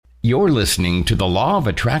You're listening to the Law of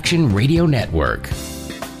Attraction Radio Network.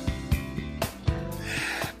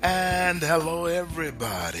 And hello,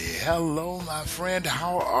 everybody. Hello, my friend.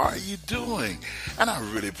 How are you doing? And I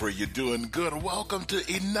really pray you're doing good. Welcome to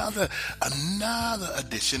another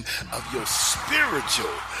edition of your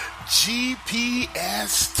spiritual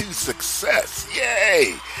GPS to success.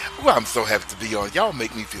 Yay! Well, I'm so happy to be on. Y'all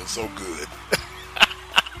make me feel so good.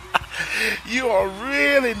 You all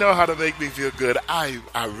really know how to make me feel good. I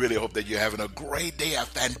really hope that you're having a great day, a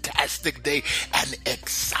fantastic day, an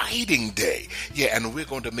exciting day. Yeah, and we're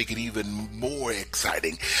going to make it even more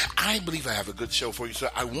exciting. I believe I have a good show for you, so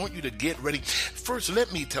I want you to get ready. First,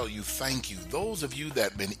 let me tell you thank you. Those of you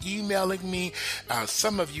that have been emailing me,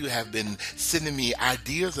 some of you have been sending me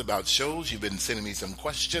ideas about shows. You've been sending me some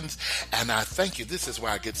questions, and I thank you. This is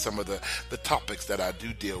why I get some of the topics that I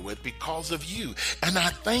do deal with because of you, and I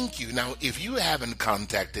thank you. Now, if you haven't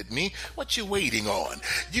contacted me, what you waiting on?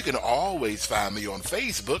 You can always find me on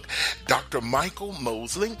Facebook, Dr. Michael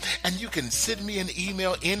Mosley, and you can send me an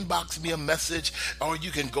email, inbox me a message, or you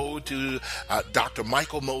can go to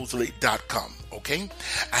drmichaelmosley.com, okay?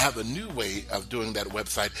 I have a new way of doing that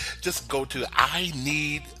website. Just go to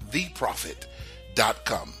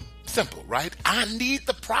ineedtheprofit.com. Simple, right?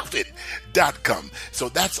 ineedtheprofit.com. So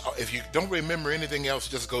that's, if you don't remember anything else,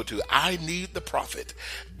 just go to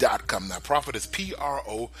ineedtheprofit.com. Now, profit is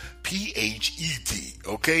PROPHET,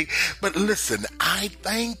 okay? But listen, I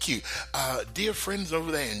thank you. Dear friends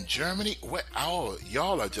over there in Germany,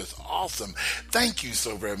 y'all are just awesome. Thank you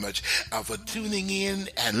so very much for tuning in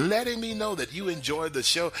and letting me know that you enjoyed the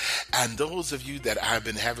show. And those of you that I've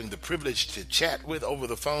been having the privilege to chat with over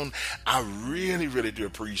the phone, I really, really do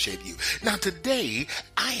appreciate you. Now today,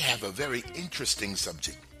 I have a very interesting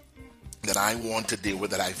subject that I want to deal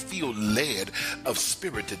with, that I feel led of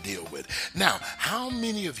spirit to deal with. Now, how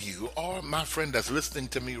many of you, or my friend that's listening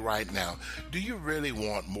to me right now, do you really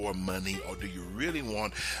want more money, or do you really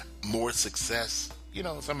want more success? You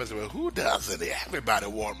know, somebody said, well, who doesn't? Everybody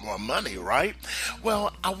want more money, right?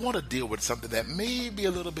 Well, I want to deal with something that may be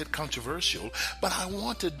a little bit controversial, but I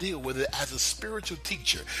want to deal with it as a spiritual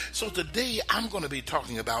teacher. So today I'm going to be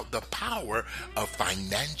talking about the power of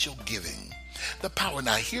financial giving. The power.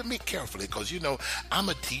 Now, hear me carefully, because, you know, I'm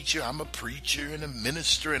a teacher, I'm a preacher, and a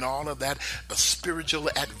minister, and all of that, a spiritual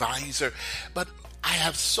advisor, but I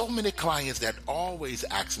have so many clients that always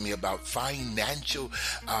ask me about financial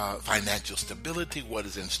stability. What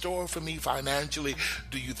is in store for me financially?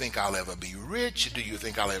 Do you think I'll ever be rich? Do you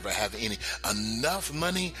think I'll ever have enough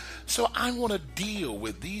money? So I want to deal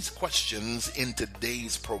with these questions in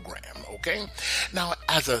today's program. Okay. Now,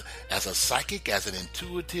 as a psychic, as an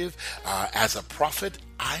intuitive, as a prophet,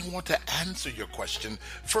 I want to answer your question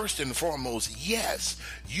first and foremost. Yes,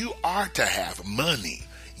 you are to have money.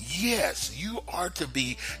 Yes, you are to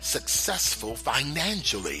be successful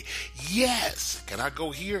financially. Yes, can I go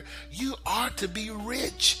here? You are to be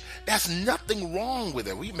rich. There's nothing wrong with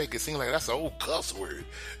it. We make it seem like that's an old cuss word.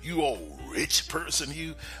 You old rich person,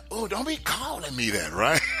 you. Oh, don't be calling me that,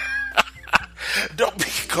 right? Don't be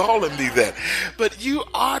calling me that. But you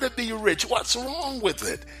are to be rich. What's wrong with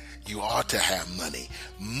it? You are to have money.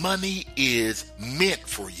 Money is meant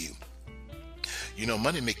for you. You know,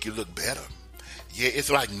 money make you look better. Yeah,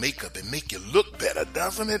 it's like makeup. It make you look better,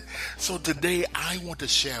 doesn't it? So today I want to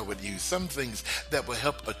share with you some things that will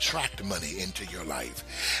help attract money into your life.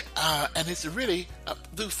 And it's really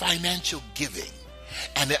through financial giving.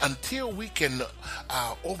 And until we can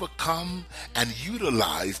overcome and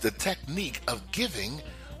utilize the technique of giving,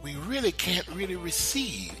 we really can't really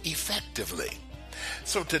receive effectively.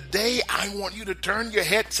 So today, I want you to turn your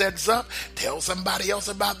headsets up, tell somebody else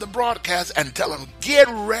about the broadcast, and tell them, get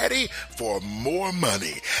ready for more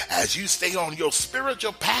money as you stay on your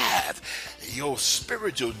spiritual path, your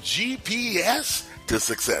spiritual GPS to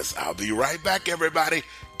success. I'll be right back, everybody.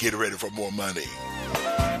 Get ready for more money.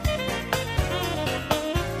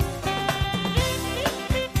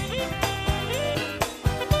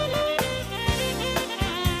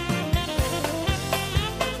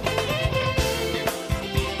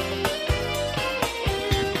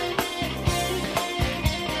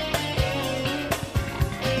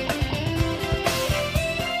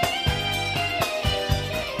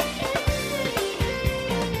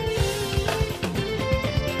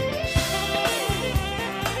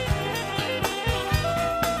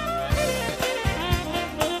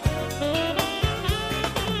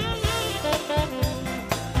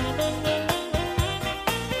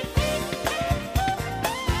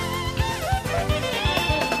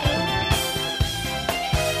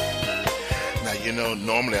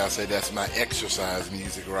 Normally I say that's my exercise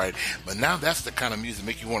music, right? But now that's the kind of music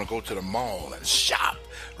make you want to go to the mall and shop,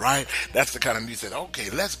 right? That's the kind of music. Okay,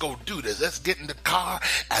 let's go do this. Let's get in the car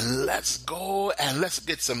and let's go and let's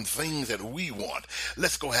get some things that we want.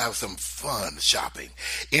 Let's go have some fun shopping.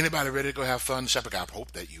 Anybody ready to go have fun shopping? I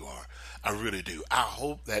hope that you are. I really do. I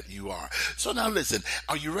hope that you are. So now listen,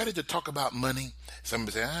 are you ready to talk about money?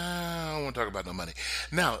 Somebody say, I don't want to talk about no money.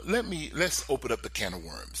 Now let's open up the can of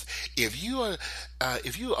worms. If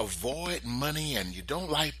you avoid money and you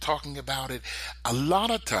don't like talking about it, a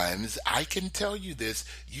lot of times I can tell you this,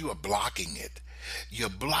 you are blocking it. You're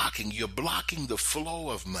blocking the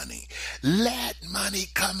flow of money. Let money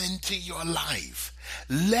come into your life.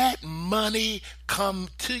 Let money come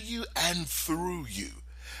to you and through you.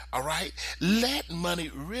 All right? Let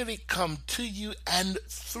money really come to you and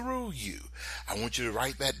through you. I want you to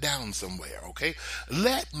write that down somewhere, okay?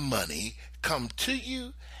 Let money come to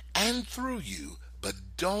you and through you, but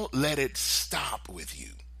don't let it stop with you.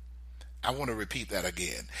 I want to repeat that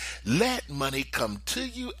again. Let money come to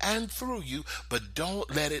you and through you, but don't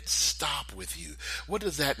let it stop with you. What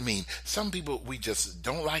does that mean? Some people, we just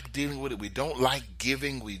don't like dealing with it. We don't like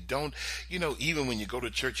giving. We don't, even when you go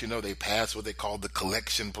to church, they pass what they call the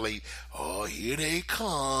collection plate. Oh, here they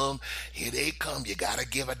come. Here they come. You got to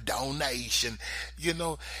give a donation.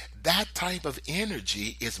 That type of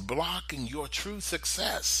energy is blocking your true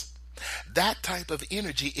success. That type of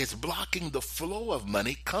energy is blocking the flow of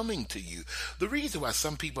money coming to you. The reason why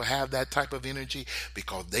some people have that type of energy,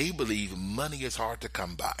 because they believe money is hard to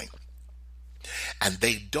come by. And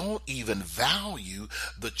they don't even value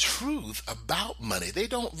the truth about money. They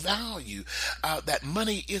don't value that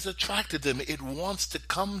money is attracted to them. It wants to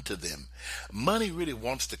come to them. Money really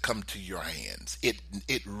wants to come to your hands.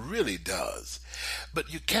 It really does.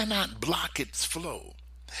 But you cannot block its flow.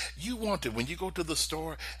 You want to, when you go to the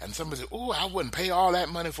store and somebody says, oh, I wouldn't pay all that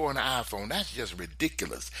money for an iPhone. That's just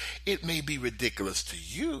ridiculous. It may be ridiculous to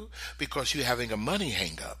you because you're having a money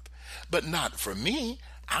hang up, but not for me.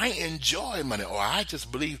 I enjoy money, or I just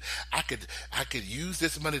believe I could use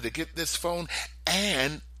this money to get this phone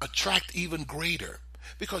and attract even greater.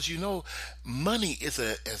 Because money is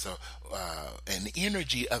an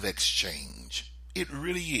energy of exchange. It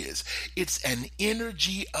really is. It's an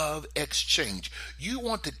energy of exchange. You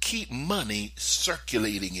want to keep money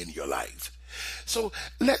circulating in your life. So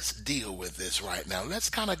let's deal with this right now. Let's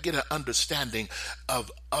kind of get an understanding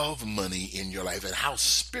of money in your life and how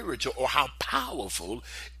spiritual or how powerful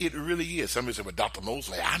it really is. Somebody said, well, Dr.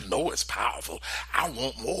 Mosley, I know it's powerful. I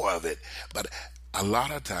want more of it. But a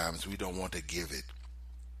lot of times we don't want to give it.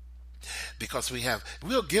 Because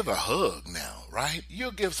we'll give a hug now, right? You'll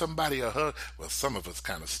give somebody a hug. Well, some of us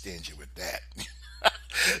kind of stingy with that.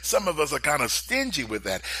 Some of us are kind of stingy with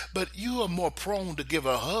that. But you are more prone to give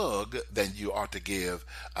a hug than you are to give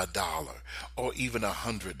 $1 or even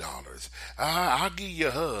 $100. I'll give you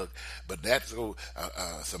a hug, but that's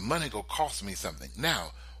some money gonna cost me something.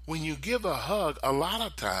 Now, when you give a hug, a lot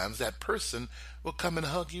of times that person will come and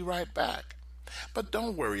hug you right back. But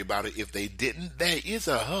don't worry about it if they didn't. There is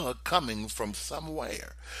a hug coming from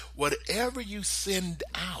somewhere. Whatever you send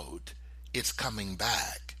out, it's coming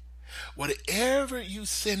back. Whatever you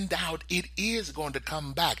send out, it is going to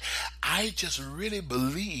come back. I just really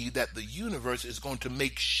believe that the universe is going to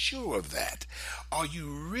make sure of that. Are you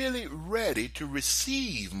really ready to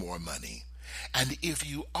receive more money? And if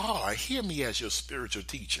you are, hear me as your spiritual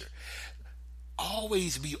teacher.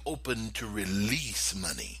 Always be open to release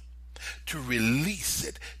money. To release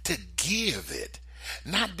it, to give it,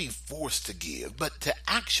 not be forced to give, but to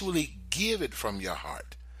actually give it from your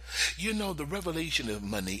heart. The revelation of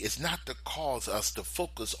money is not to cause us to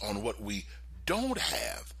focus on what we don't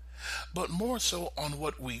have, but more so on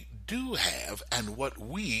what we do have and what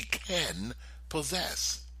we can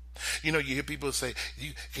possess. You hear people say,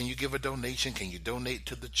 can you give a donation? Can you donate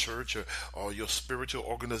to the church or your spiritual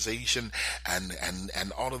organization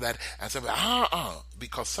and all of that? And say,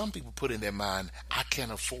 because some people put in their mind, I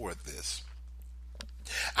can't afford this.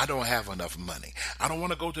 I don't have enough money. I don't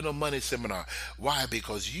want to go to no money seminar. Why?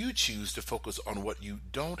 Because you choose to focus on what you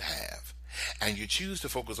don't have. And you choose to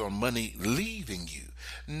focus on money leaving you.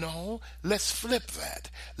 No, let's flip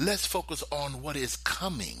that. Let's focus on what is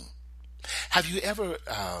coming. Have you ever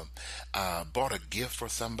bought a gift for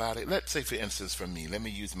somebody? Let's say, for instance, for me, let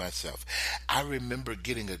me use myself. I remember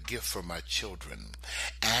getting a gift for my children.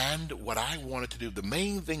 And what I wanted to do, the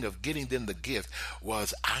main thing of getting them the gift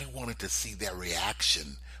was I wanted to see their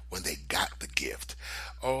reaction when they got the gift.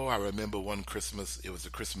 Oh, I remember one Christmas, it was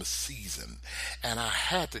the Christmas season, and I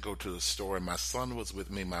had to go to the store, and my son was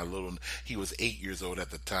with me, he was 8 years old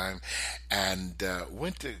at the time, and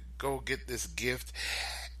went to go get this gift.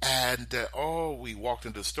 And we walked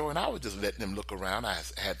into the store, and I was just letting him look around. I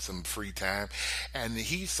had some free time, and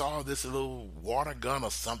he saw this little water gun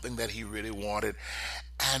or something that he really wanted.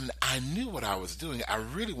 And I knew what I was doing. I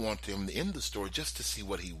really wanted him in the store just to see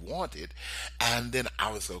what he wanted, and then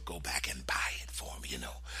I was going to go back and buy it for him.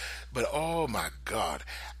 But oh my God,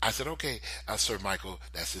 I said, okay, Sir Michael,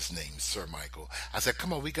 that's his name, Sir Michael. I said,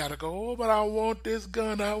 come on, we got to go. Oh, but I want this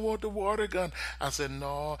gun. I want the water gun. I said,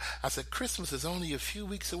 no. I said, Christmas is only a few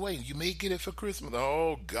weeks away. You may get it for Christmas.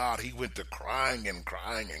 Oh God, he went to crying and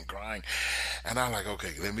crying and crying. And I'm like,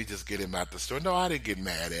 okay, let me just get him out the store. No, I didn't get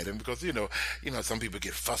mad at him because, some people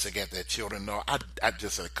get fussing at their children. No, I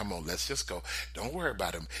just said, come on, let's just go. Don't worry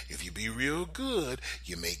about him. If you be real good,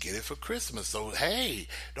 you may get it for Christmas. So, hey,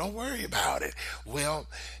 don't worry about it. Well,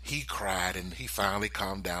 he cried and he finally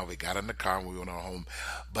calmed down. We got in the car and we went on home.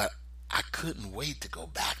 But I couldn't wait to go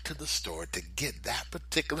back to the store to get that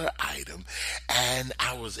particular item, and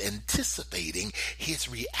I was anticipating his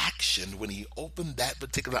reaction when he opened that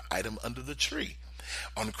particular item under the tree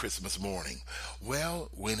on Christmas morning. Well,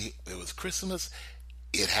 when it was Christmas,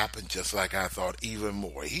 it happened just like I thought, even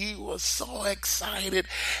more. He was so excited,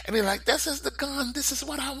 and he's like, this is the gun, this is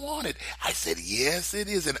what I wanted. I said, yes, it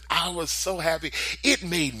is, and I was so happy. It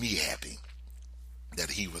made me happy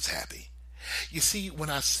that he was happy. You see, when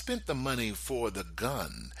I spent the money for the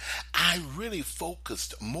gun, I really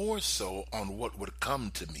focused more so on what would come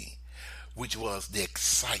to me, which was the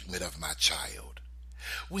excitement of my child.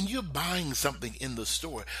 When you're buying something in the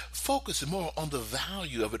store, focus more on the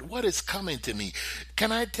value of it. What is coming to me?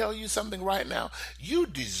 Can I tell you something right now? You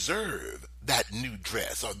deserve that new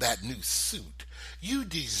dress or that new suit. You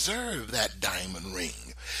deserve that diamond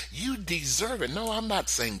ring. You deserve it. No, I'm not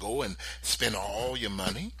saying go and spend all your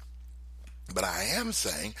money. But I am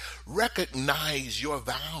saying recognize your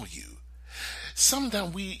value.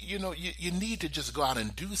 Sometimes you need to just go out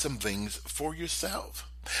and do some things for yourself.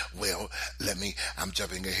 Well, I'm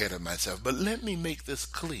jumping ahead of myself, but let me make this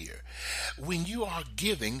clear. When you are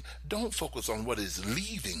giving, don't focus on what is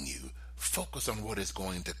leaving you. Focus on what is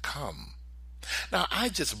going to come. Now, I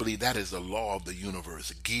just believe that is the law of the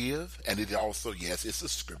universe. Give, and it also, yes, it's a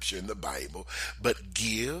scripture in the Bible, but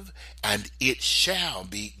give, and it shall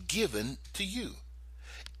be given to you.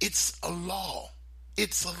 It's a law.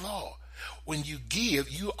 It's a law. When you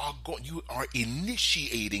give, you are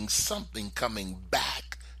initiating something coming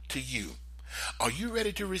back to you. Are you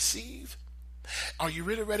ready to receive? Are you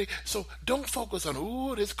really ready? So don't focus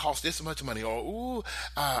on, this costs this much money, or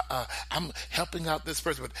I'm helping out this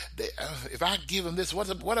person, but if I give them this,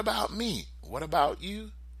 what about me? What about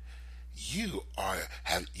you? You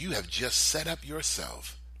have just set up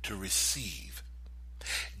yourself to receive.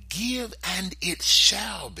 Give and it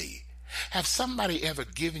shall be. Have somebody ever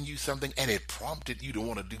given you something and it prompted you to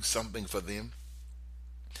want to do something for them?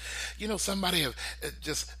 Somebody have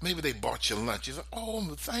maybe they bought you lunch. You say, oh,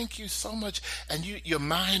 thank you so much. And your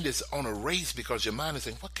mind is on a race because your mind is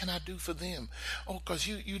saying, what can I do for them? Oh, because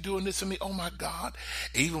you doing this for me. Oh, my God.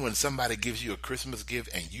 Even when somebody gives you a Christmas gift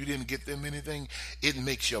and you didn't get them anything, it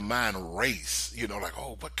makes your mind race. Like,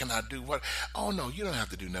 oh, what can I do? What? Oh, no, you don't have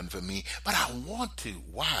to do nothing for me. But I want to.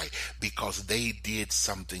 Why? Because they did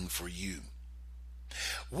something for you.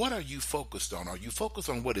 What are you focused on? Are you focused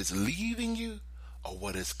on what is leaving you, or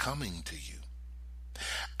what is coming to you?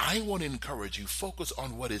 I want to encourage you, focus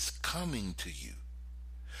on what is coming to you.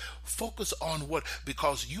 Focus on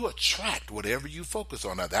because you attract whatever you focus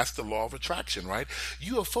on. Now, that's the law of attraction, right?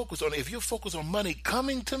 If you're focused on money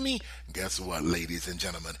coming to me, guess what, ladies and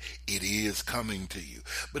gentlemen? It is coming to you.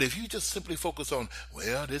 But if you just simply focus on,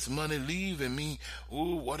 this money leaving me,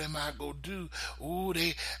 what am I going to do?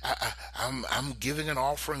 I'm giving an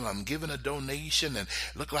offering, I'm giving a donation, and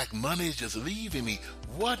look like money is just leaving me.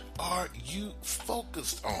 What are you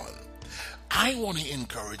focused on? I want to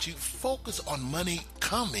encourage you, focus on money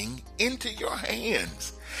coming into your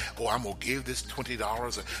hands. I'm going to give this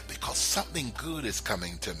 $20 because something good is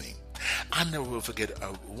coming to me. I never will forget,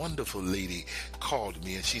 a wonderful lady called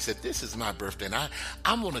me and she said, this is my birthday and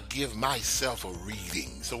I'm going to give myself a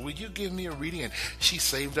reading. So will you give me a reading? And she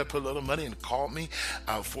saved up her little money and called me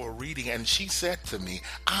for a reading. And she said to me,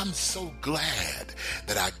 I'm so glad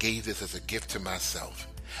that I gave this as a gift to myself.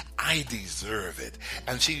 I deserve it.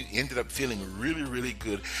 And she ended up feeling really, really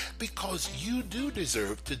good because you do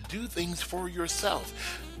deserve to do things for yourself.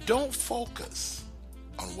 Don't focus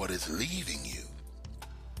on what is leaving you.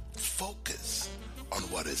 Focus on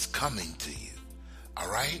what is coming to you. All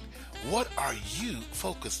right? What are you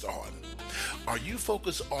focused on? Are you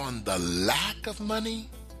focused on the lack of money,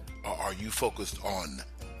 or are you focused on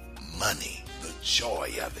money, the joy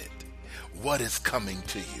of it? what is coming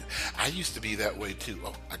to you. I used to be that way too.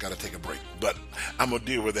 Oh, I got to take a break, but I'm going to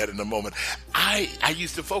deal with that in a moment. I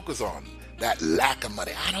used to focus on that lack of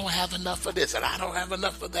money. I don't have enough of this and I don't have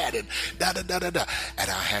enough of that and da-da-da-da-da. And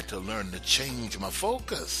I had to learn to change my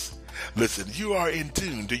focus. Listen, you are in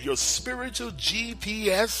tune to your spiritual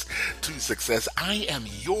GPS to success. I am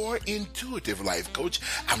your intuitive life coach.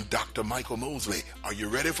 I'm Dr. Michael Mosley. Are you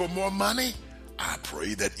ready for more money? I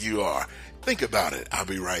pray that you are. Think about it. I'll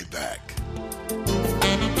be right back.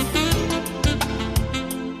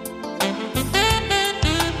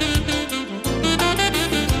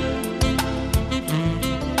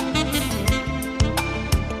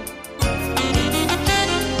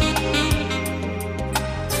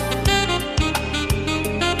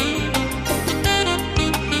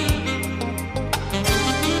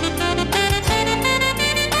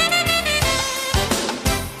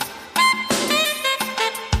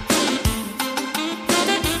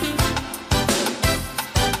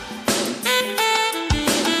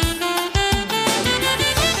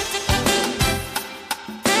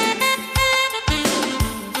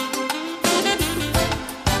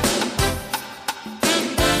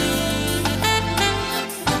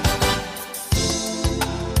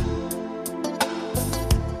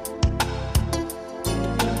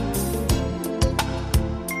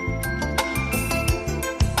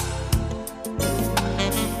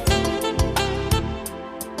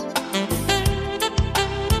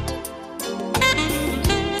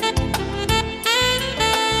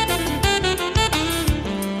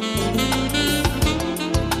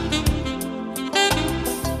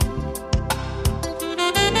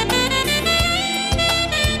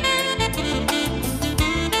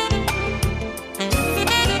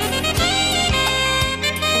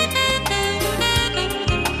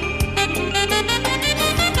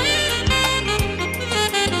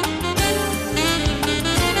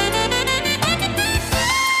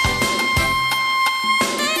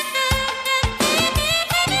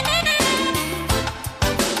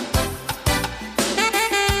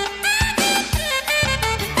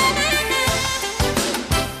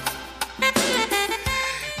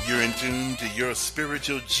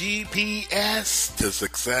 Spiritual GPS to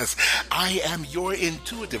success. I am your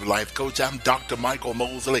intuitive life coach. I'm Dr. Michael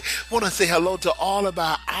Mosley. Want to say hello to all of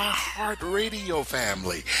our iHeartRadio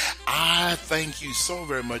family. I thank you so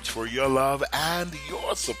very much for your love and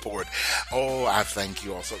your support. Oh, I thank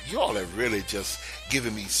you also. You all have really just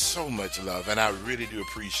given me so much love, and I really do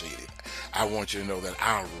appreciate it. I want you to know that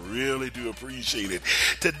I really do appreciate it.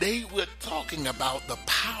 Today we're talking about the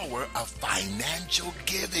power of financial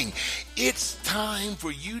giving. It's time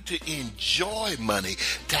for you to enjoy money,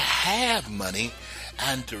 to have money,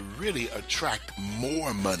 and to really attract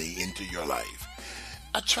more money into your life.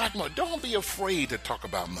 Attract more. Don't be afraid to talk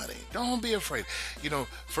about money. Don't be afraid. You know,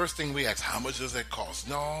 first thing we ask, how much does it cost?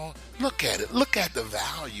 No, look at it. Look at the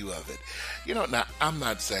value of it. You know, now I'm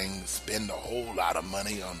not saying spend a whole lot of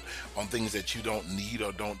money on things that you don't need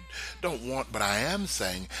or don't want, but I am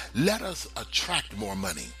saying let us attract more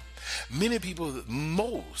money. Many people,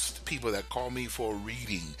 most people that call me for a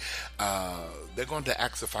reading, they're going to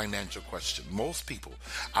ask a financial question. Most people,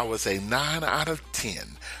 I would say 9 out of 10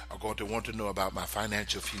 are going to want to know about my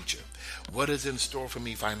financial future. What is in store for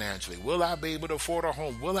me financially? Will I be able to afford a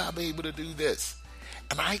home? Will I be able to do this?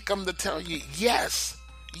 And I come to tell you, yes.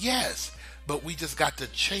 But we just got to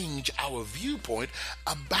change our viewpoint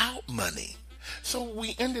about money. So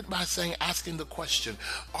we ended by asking the question,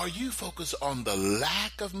 are you focused on the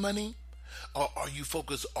lack of money or are you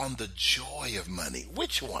focused on the joy of money?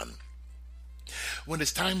 Which one? When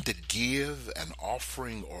it's time to give an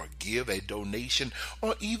offering or give a donation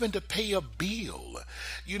or even to pay a bill,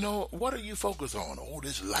 you know, what are you focused on? Oh,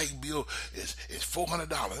 this light bill is $400. It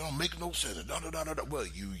don't make no sense. Well,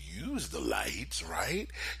 you use the lights, right?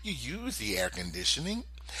 You use the air conditioning.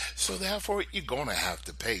 So therefore, you're going to have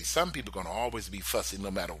to pay. Some people are going to always be fussy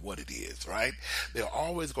no matter what it is, right? They're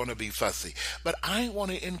always going to be fussy. But I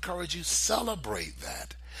want to encourage you, celebrate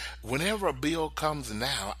that. Whenever a bill comes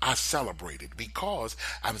now, I celebrate it because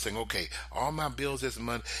I'm saying, okay, all my bills this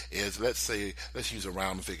month is, let's use a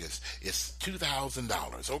round figures. It's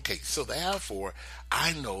 $2,000. Okay, so therefore,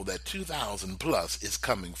 I know that $2,000 plus is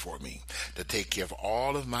coming for me to take care of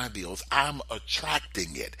all of my bills. I'm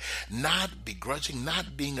attracting it, not begrudging,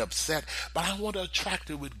 not being upset, but I want to attract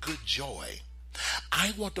it with good joy.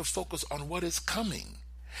 I want to focus on what is coming.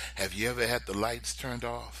 Have you ever had the lights turned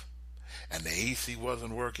off and the AC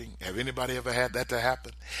wasn't working? Have anybody ever had that to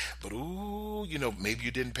happen? But maybe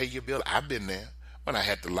you didn't pay your bill. I've been there when I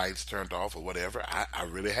had the lights turned off or whatever. I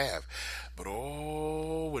really have. But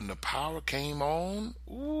when the power came on,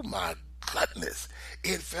 my goodness,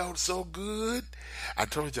 it felt so good. I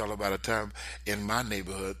told y'all about a time in my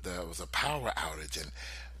neighborhood there was a power outage, and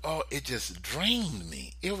oh, it just drained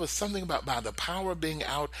me. It was something about by the power being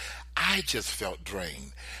out, I just felt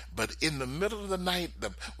drained. But in the middle of the night,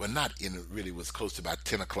 not in it really was close to about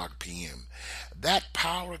 10 o'clock p.m. That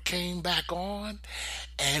power came back on,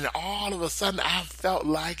 and all of a sudden I felt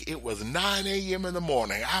like it was 9 a.m. in the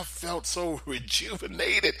morning. I felt so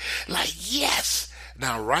rejuvenated, like, yes.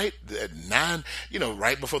 Now, right at 9,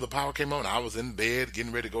 right before the power came on, I was in bed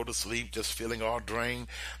getting ready to go to sleep, just feeling all drained.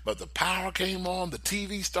 But the power came on, the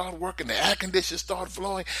TV started working, the air conditioner started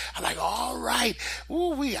flowing. I'm like, all right,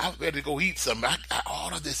 I'm ready to go eat something.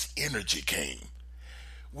 All of this energy came.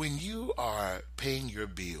 When you are paying your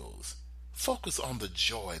bills, focus on the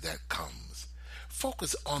joy that comes.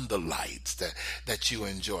 Focus on the lights that you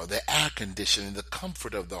enjoy, the air conditioning, the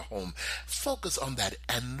comfort of the home. Focus on that.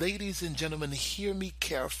 And ladies and gentlemen, hear me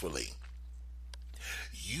carefully.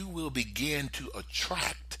 You will begin to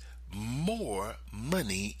attract more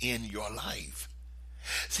money in your life.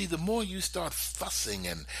 See, the more you start fussing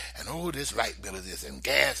and oh, this light bill is this and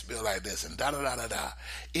gas bill like this and da-da-da-da-da,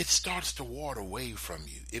 it starts to ward away from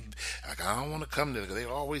you. I don't want to come there because they're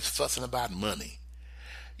always fussing about money.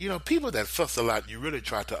 People that fuss a lot, you really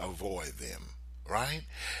try to avoid them, right?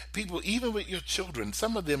 People, even with your children,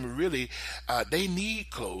 some of them really, they need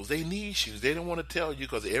clothes, they need shoes. They don't want to tell you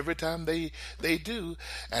because every time they do,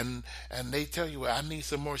 and they tell you, well, I need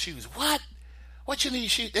some more shoes. What? What you need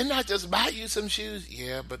shoes? They're not just buy you some shoes.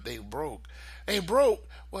 Yeah, but they broke. They broke.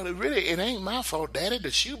 Well, it ain't my fault, Daddy. The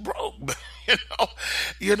shoe broke.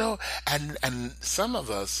 And some of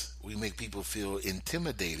us, we make people feel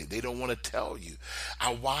intimidated. They don't want to tell you.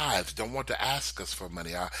 Our wives don't want to ask us for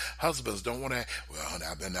money. Our husbands don't want to. Well,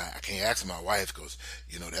 I can't ask my wife because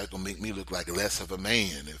that's gonna make me look like less of a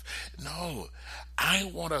man. No, I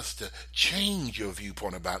want us to change your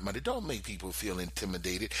viewpoint about money. Don't make people feel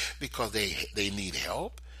intimidated because they need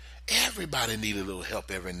help. Everybody needs a little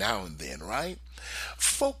help every now and then, right?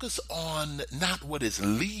 Focus on not what is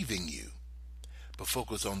leaving you, but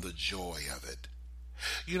focus on the joy of it.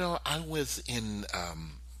 I was in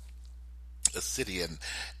a city and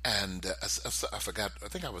I forgot, I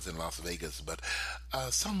think I was in Las Vegas, but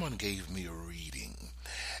someone gave me a reading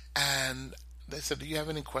and they said, do you have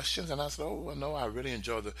any questions? And I said, oh, well, no, I really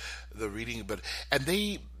enjoyed the reading. And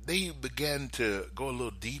they began to go a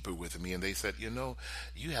little deeper with me, and they said,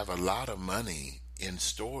 you have a lot of money in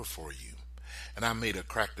store for you. And I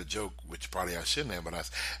cracked a joke, which probably I shouldn't have, but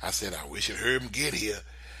I said, I wish you'd heard him get here.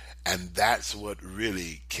 And that's what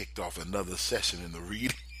really kicked off another session in the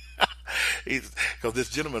reading. Because this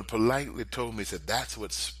gentleman politely told me, said, that's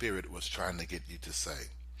what Spirit was trying to get you to say.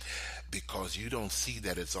 Because you don't see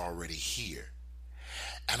that it's already here.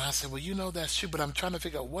 And I said, well, that's true, but I'm trying to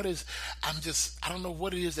figure out I don't know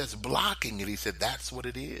what it is that's blocking it. He said, that's what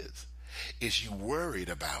it is you worried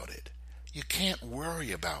about it. You can't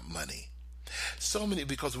worry about money.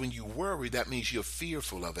 Because when you worry, that means you're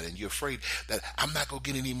fearful of it and you're afraid that I'm not going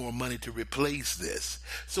to get any more money to replace this.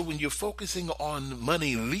 So when you're focusing on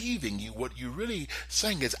money leaving you, what you're really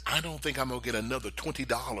saying is, I don't think I'm going to get another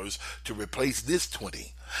 $20 to replace this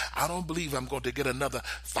 20. I don't believe I'm going to get another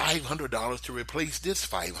 $500 to replace this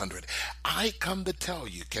 $500. I come to tell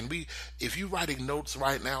you, if you're writing notes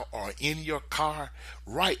right now or in your car,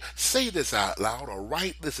 say this out loud or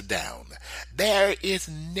write this down. There is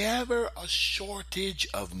never a shortage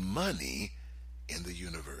of money in the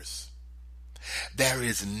universe. There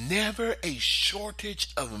is never a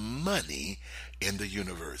shortage of money in the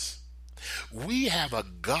universe. We have a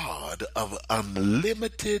God of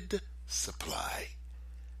unlimited supply.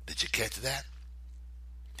 Did you catch that?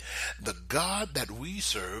 The God that we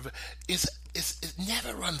serve is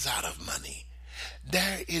never runs out of money.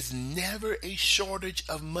 There is never a shortage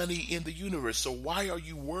of money in the universe. So why are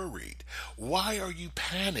you worried? Why are you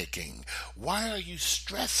panicking? Why are you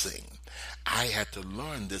stressing? I had to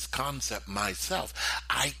learn this concept myself.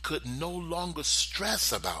 I could no longer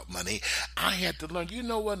stress about money. I had to learn, you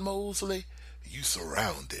know what, Mosley? You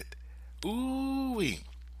surrounded. Ooh-wee.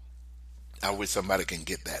 I wish somebody can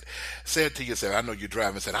get that. Say it to yourself. I know you're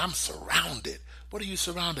driving and said, I'm surrounded. What are you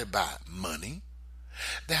surrounded by? Money.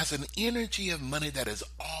 There's an energy of money that is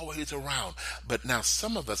always around. But now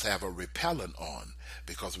some of us have a repellent on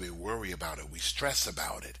because we worry about it. We stress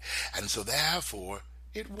about it. And so therefore,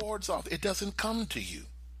 it wards off. It doesn't come to you.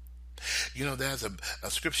 There's a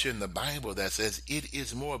scripture in the Bible that says it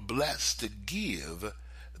is more blessed to give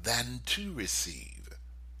than to receive.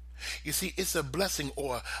 You see, it's a blessing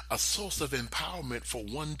or a source of empowerment for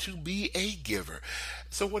one to be a giver.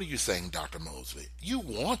 So what are you saying, Dr. Mosley? You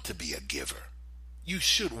want to be a giver. You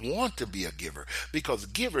should want to be a giver because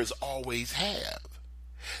givers always have.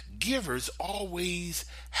 Givers always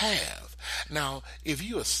have. Now, if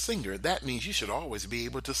you're a singer, that means you should always be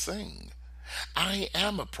able to sing. I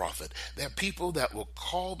am a prophet. There are people that will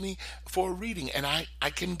call me for a reading, and I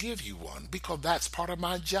can give you one because that's part of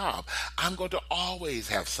my job. I'm going to always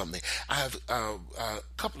have something. I have a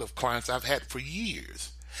couple of clients I've had for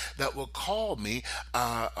years that will call me,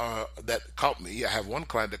 I have one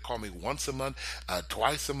client that called me once a month,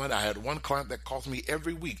 twice a month. I had one client that calls me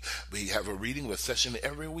every week. We have a reading with session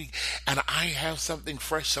every week, and I have something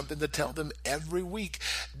fresh, something to tell them every week.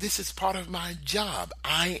 This is part of my job.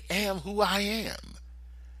 I am who I am.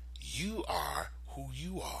 You are who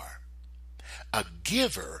you are. A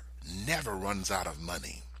giver never runs out of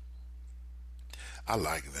money. I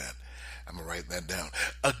like that. I'm going to write that down.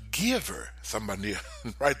 A giver, somebody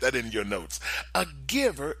write that in your notes. A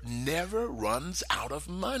giver never runs out of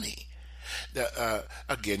money.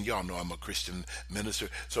 Again, y'all know I'm a Christian minister.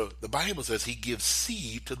 So the Bible says he gives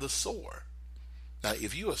seed to the sower. Now,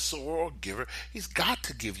 if you're a sower or giver, he's got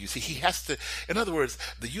to give you. See, he has to, in other words,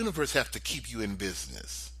 the universe has to keep you in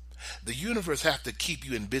business. The universe has to keep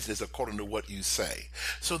you in business according to what you say.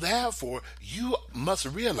 So therefore, you must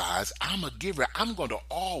realize I'm a giver. I'm going to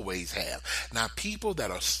always have. Now, people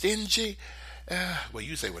that are stingy,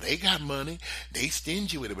 you say, well, they got money. They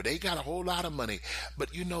stingy with it, but they got a whole lot of money.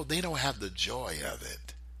 But they don't have the joy of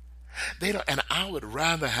it. They don't, and I would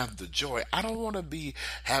rather have the joy. I don't want to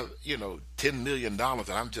have $10 million and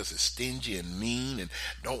I'm just as stingy and mean and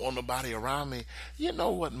don't want nobody around me. You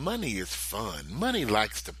know what? Money is fun. Money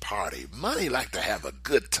likes to party. Money likes to have a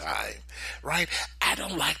good time, right? I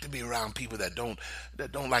don't like to be around people that don't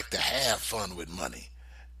like to have fun with money.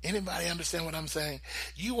 Anybody understand what I'm saying?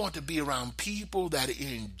 You want to be around people that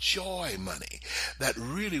enjoy money, that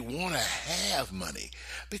really want to have money,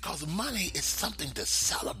 because money is something to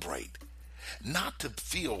celebrate, not to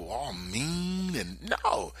feel all mean. And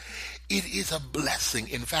no, it is a blessing.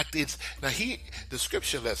 In fact, the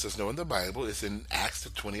scripture lets us know in the Bible, it's in Acts the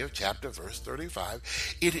 20th chapter, verse 35,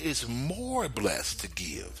 it is more blessed to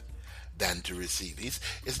give than to receive.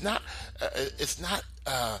 It's not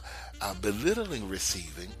belittling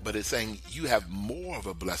receiving, but it's saying you have more of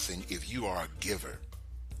a blessing if you are a giver.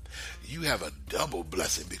 You have a double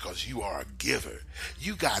blessing because you are a giver.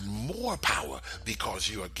 You got more power because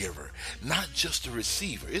you're a giver, not just a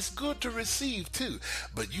receiver. It's good to receive too,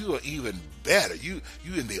 but you are even better. You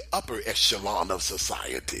in the upper echelon of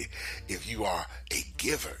society if you are a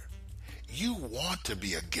giver. You want to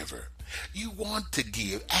be a giver. You want to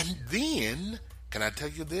give, and then, can I tell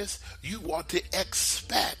you this? You want to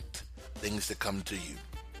expect things to come to you.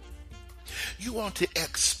 You want to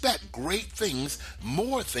expect great things,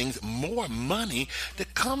 more money to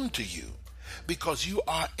come to you because you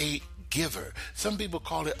are a giver. Some people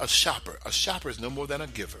call it a shopper. A shopper is no more than a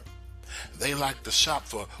giver. They like to shop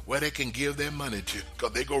for where they can give their money to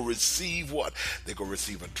because they go receive what? They go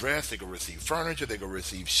receive a dress, they go receive furniture, they go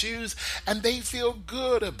receive shoes, and they feel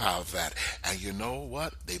good about that. And you know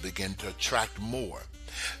what? They begin to attract more.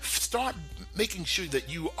 Start making sure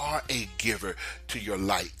that you are a giver to your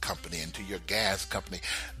light company and to your gas company.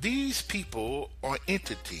 These people or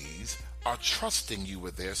entities are trusting you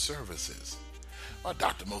with their services. Well,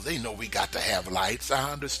 Dr. Mose, they know we got to have lights.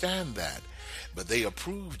 I understand that. But they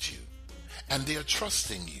approved you. And they're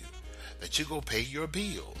trusting you that you go pay your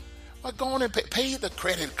bill. Well, go on and pay the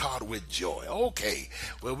credit card with joy. Okay.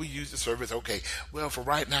 Well, we use the service. Okay. Well, for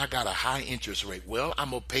right now, I got a high interest rate. Well, I'm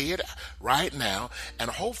going to pay it right now, and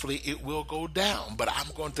hopefully it will go down. But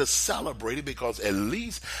I'm going to celebrate it because at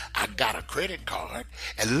least I got a credit card.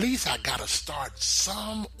 At least I got to start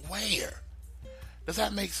somewhere. Does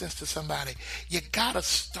that make sense to somebody? You got to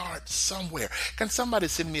start somewhere. Can somebody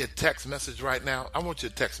send me a text message right now? I want you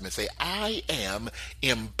to text me and say, I am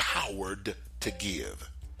empowered to give.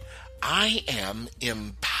 I am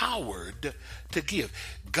empowered to give.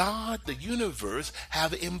 God, the universe,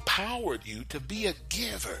 have empowered you to be a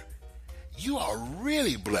giver. You are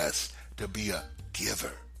really blessed to be a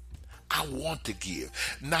giver. I want to give,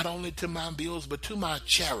 not only to my bills, but to my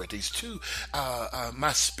charities, to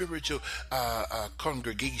my spiritual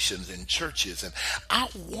congregations and churches. And I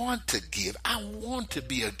want to give. I want to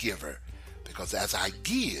be a giver because as I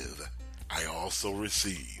give, I also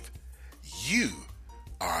receive. You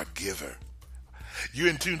are a giver. You're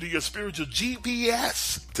in tune to your spiritual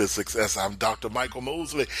GPS to success. I'm Dr. Michael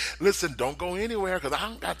Mosley. Listen, don't go anywhere because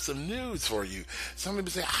I've got some news for you. Some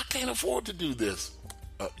people say, I can't afford to do this.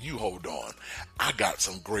 you hold on. I got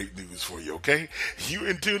some great news for you, okay? You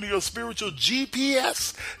in tune to your spiritual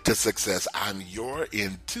GPS to success. I'm your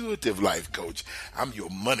intuitive life coach. I'm your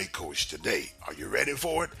money coach today. Are you ready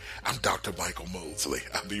for it? I'm Dr. Michael Mosley.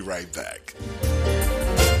 I'll be right back.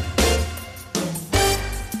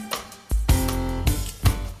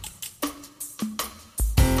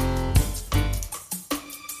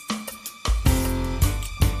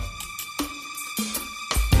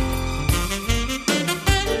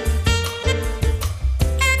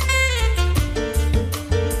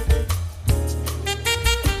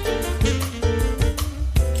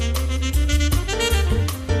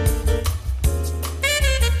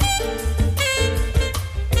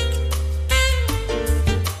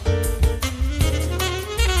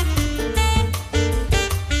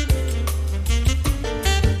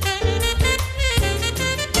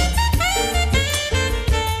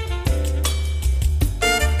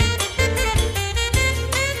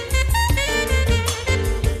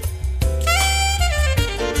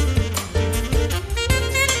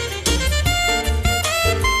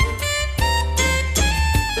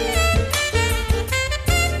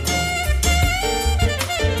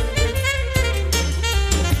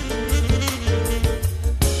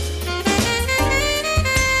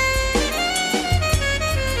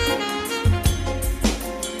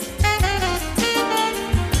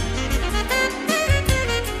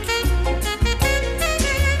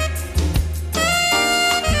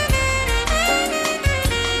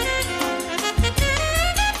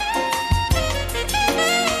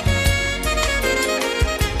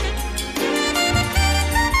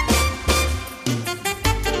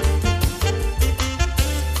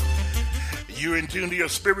 Tune to your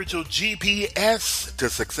spiritual GPS to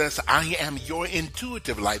success. I am your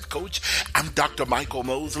intuitive life coach. I'm Dr. Michael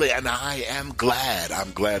Mosley, and I am glad.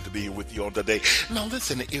 I'm glad to be here with you on today. Now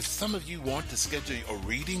listen, if some of you want to schedule a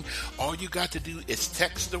reading, all you got to do is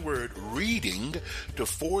text the word reading to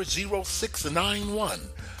 40691.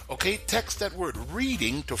 Okay, text that word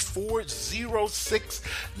reading to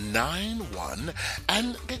 40691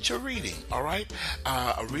 and get your reading, all right?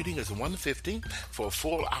 A reading is $150 for a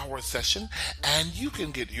full hour session, and you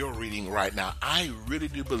can get your reading right now. I really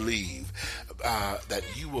do believe that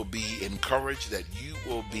you will be encouraged, that you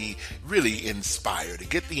will be really inspired to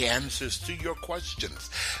get the answers to your questions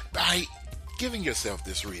by giving yourself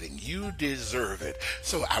this reading. You deserve it.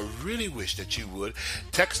 So I really wish that you would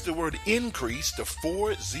text the word increase to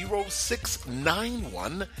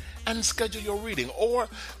 40691 and schedule your reading, or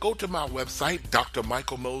go to my website,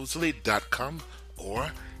 drmichaelmosley.com,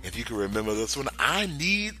 or if you can remember this one,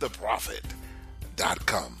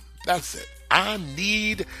 ineedtheprofit.com. That's it.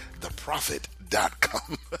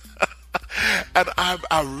 ineedtheprofit.com. And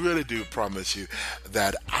I really do promise you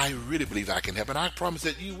that I really believe I can help, and I promise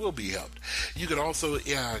that you will be helped. You can also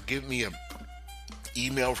give me an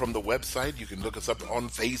email from the website. You can look us up on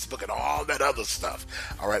Facebook and all that other stuff.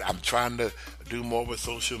 All right, I'm trying to do more with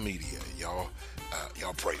social media. Y'all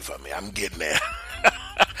pray for me. I'm getting there.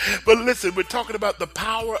 But listen, we're talking about the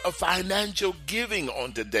power of financial giving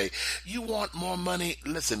on today. You want more money?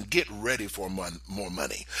 Listen, get ready for more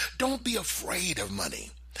money. Don't be afraid of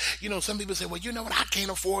money. You know, some people say, well, you know what, I can't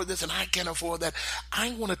afford this and I can't afford that.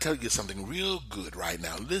 I want to tell you something real good right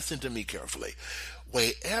now. Listen to me carefully.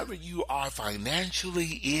 Wherever you are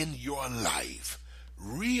financially in your life,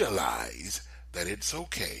 realize that it's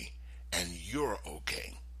okay and you're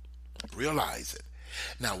okay. Realize it.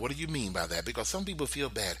 Now, what do you mean by that? Because some people feel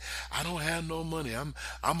bad. I don't have no money. I'm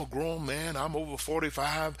a grown man. I'm over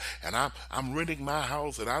 45, and I'm renting my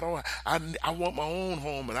house, and I want my own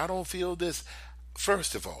home, and I don't feel this.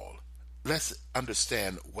 First of all, let's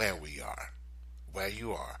understand where we are, where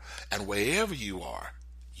you are, and wherever you are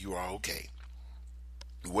okay.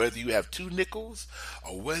 Whether you have 2 nickels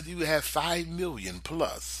or whether you have 5 million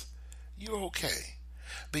plus, you're okay.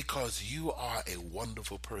 Because you are a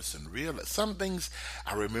wonderful person. Really, some things,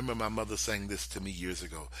 I remember my mother saying this to me years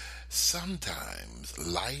ago. Sometimes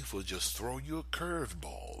life will just throw you a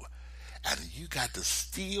curveball, and you got to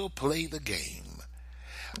still play the game.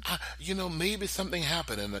 Maybe something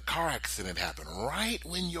happened and a car accident happened right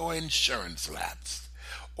when your insurance lapsed,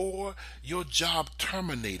 or your job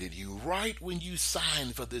terminated you right when you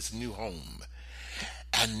signed for this new home,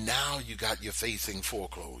 and now you're facing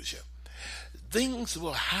foreclosure. Things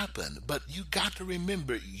will happen, but you got to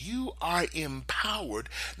remember you are empowered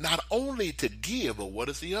not only to give, but what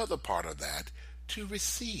is the other part of that? To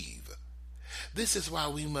receive. This is why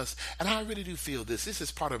we must, and I really do feel this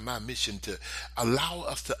is part of my mission, to allow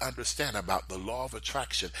us to understand about the law of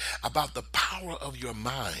attraction, about the power of your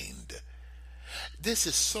mind. This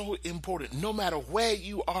is so important. No matter where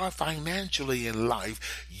you are financially in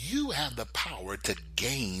life, you have the power to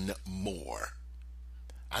gain more.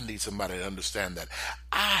 I need somebody to understand that.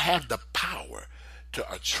 I have the power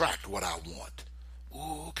to attract what I want.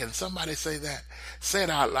 Ooh, can somebody say that? Say it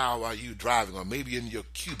out loud while you're driving or maybe in your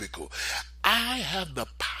cubicle. I have the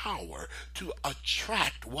power to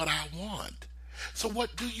attract what I want. So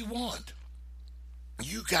what do you want?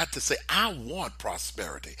 You got to say, I want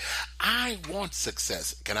prosperity. I want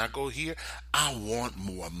success. Can I go here? I want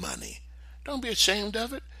more money. Don't be ashamed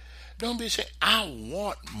of it. Don't be ashamed. I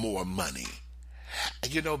want more money.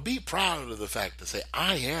 Be proud of the fact to say,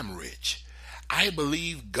 I am rich. I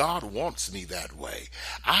believe God wants me that way.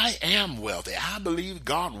 I am wealthy. I believe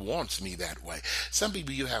God wants me that way. Some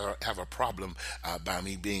people, you have a problem by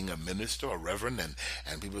me being a minister or reverend,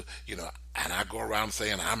 and people, and I go around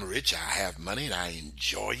saying I'm rich, I have money, and I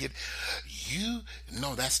enjoy it.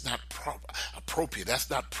 That's not appropriate. That's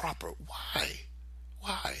not proper.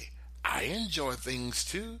 Why? I enjoy things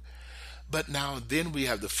too. But now then we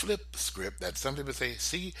have the flip script that some people say,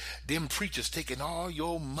 see, them preachers taking all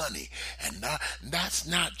your money. And that's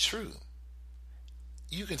not true.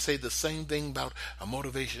 You can say the same thing about a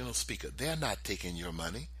motivational speaker. They're not taking your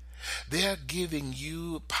money. They're giving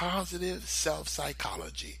you positive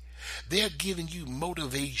self-psychology. They're giving you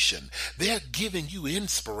motivation. They're giving you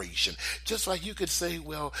inspiration. Just like you could say,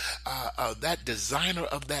 well, that designer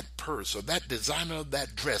of that purse or that designer of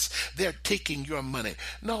that dress, they're taking your money.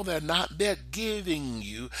 No, they're not. They're giving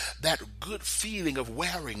you that good feeling of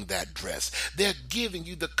wearing that dress. They're giving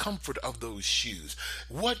you the comfort of those shoes.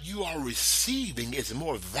 What you are receiving is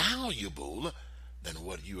more valuable than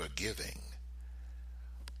what you are giving.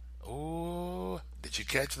 Oh, did you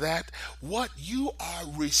catch that? What you are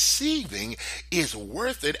receiving is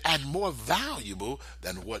worth it and more valuable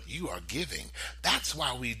than what you are giving. That's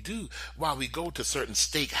why we go to certain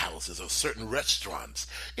steakhouses or certain restaurants.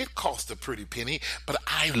 It costs a pretty penny, but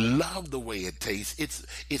I love the way it tastes.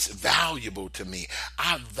 It's valuable to me.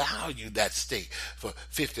 I value that steak for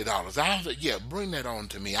 $50. Bring that on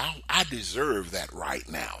to me. I deserve that right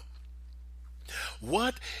now.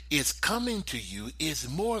 What is coming to you is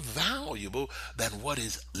more valuable than what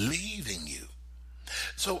is leaving you.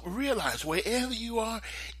 So realize wherever you are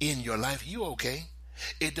in your life, you're okay.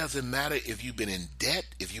 It doesn't matter if you've been in debt,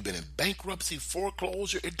 if you've been in bankruptcy,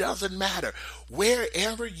 foreclosure, it doesn't matter.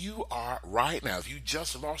 Wherever you are right now, if you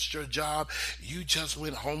just lost your job, you just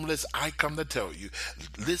went homeless, I come to tell you,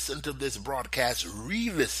 listen to this broadcast,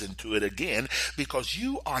 re-listen to it again, because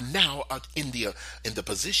you are now in the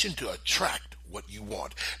position to attract what you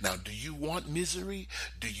want. Now, do you want misery?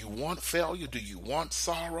 Do you want failure? Do you want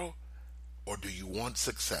sorrow? Or do you want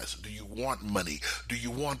success? Do you want money? Do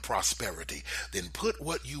you want prosperity? Then put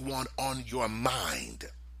what you want on your mind.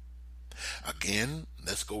 Again,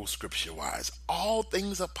 let's go scripture-wise. All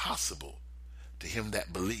things are possible to him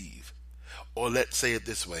that believe. Or let's say it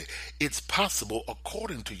this way. It's possible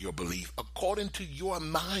according to your belief, according to your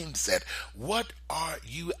mindset. What are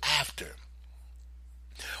you after?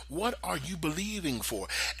 What are you believing for?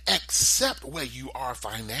 Except where you are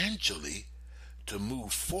financially to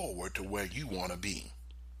move forward to where you want to be.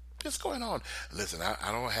 What's going on? Listen, I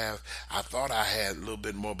thought I had a little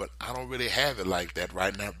bit more, but I don't really have it like that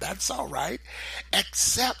right now. That's all right.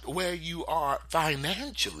 Except where you are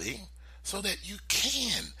financially so that you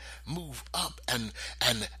can move up and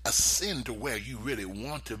ascend to where you really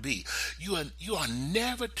want to be. You are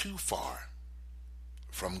never too far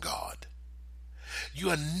from God. You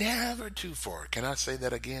are never too far. Can I say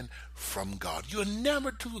that again? From God. You are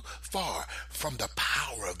never too far from the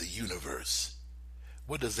power of the universe.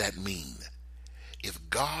 What does that mean? If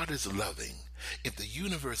God is loving, if the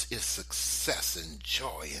universe is success and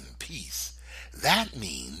joy and peace, that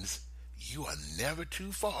means you are never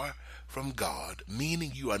too far from God,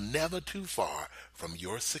 meaning you are never too far from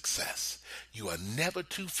your success. You are never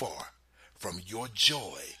too far from your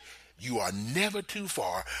joy. You are never too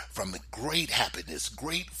far from great happiness,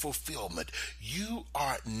 great fulfillment. You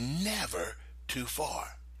are never too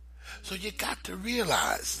far. So you got to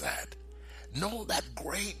realize that. Know that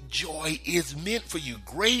great joy is meant for you.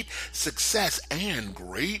 Great success and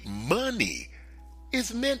great money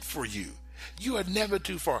is meant for you. You are never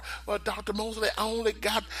too far. Well, Dr. Mosley, I only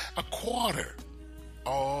got a quarter.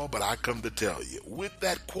 Oh, but I come to tell you, with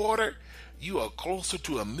that quarter, you are closer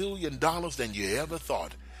to $1 million than you ever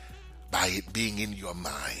thought. By it being in your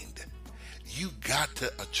mind. You got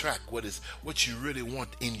to attract what you really want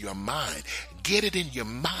in your mind. Get it in your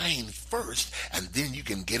mind first, and then you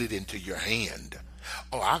can get it into your hand.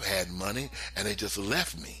 Oh, I've had money, and it just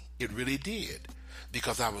left me. It really did.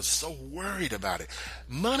 because I was so worried about it.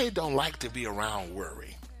 Money don't like to be around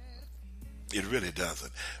worry. It really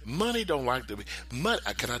doesn't. Money don't like to be. Money,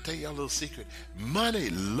 can I tell you a little secret? Money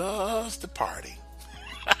loves to party.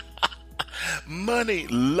 Money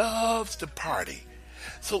loves to party.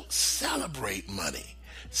 So celebrate money.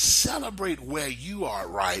 Celebrate where you are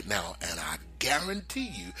right now, and I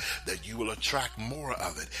guarantee you that you will attract more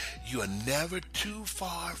of it. You are never too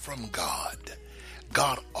far from God.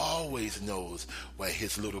 God always knows where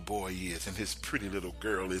his little boy is and his pretty little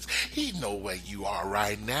girl is. He knows where you are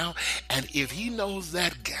right now. And if he knows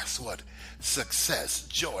that, guess what? Success,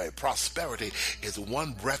 joy, prosperity is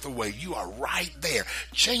one breath away. You are right there.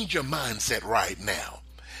 Change your mindset right now.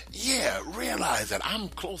 Yeah, realize that I'm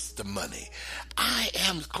close to money. I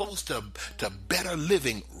am close to better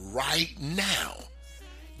living right now.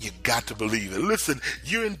 You got to believe it. Listen,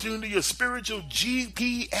 you're in tune to your spiritual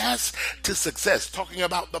GPS to success, talking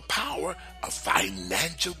about the power of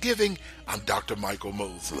financial giving. I'm Dr. Michael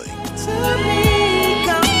Mosley. To me,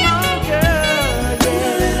 come on, girl, yeah.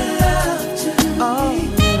 Oh,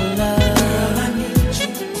 love, I need you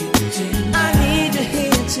tonight. I need you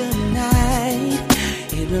here tonight.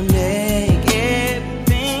 It will make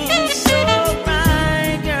everything so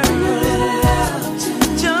right, girl.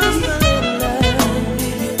 Just a little love,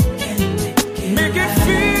 make it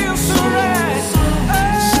feel so right.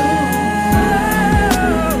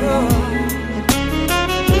 Oh,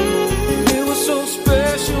 it was so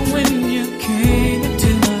special when you came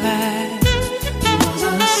into my life. It was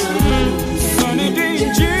a sunny day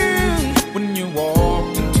in June when you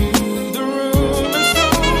walked into the room and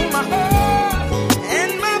stole my heart.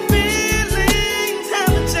 And my feelings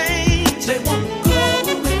haven't changed. They won't go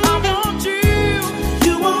away. I want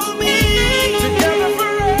you want me, together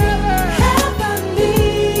forever.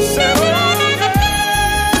 Heavenly. So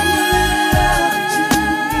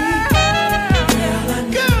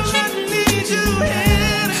girl, I need you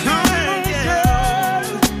here tonight.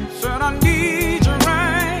 Said I need you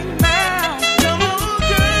right now. Come on,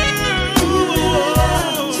 girl.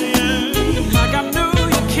 Like I know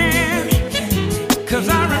you can. 'Cause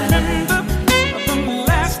I remember the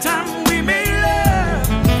last time we made love.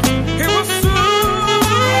 It was so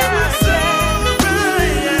right.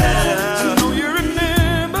 I know you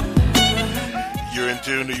remember. You're in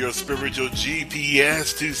tune to your spiritual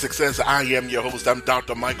GPS to success. I am your host. I'm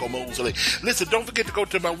Dr. Michael Mosley. Listen, don't forget to go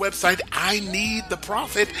to my website,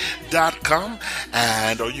 ineedtheprofit.com,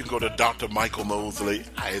 or you can go to Dr. Michael Mosley,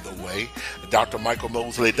 either way,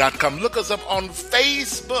 drmichaelmosley.com. Look us up on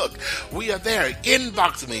Facebook. We are there.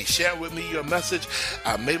 Inbox me. Share with me your message.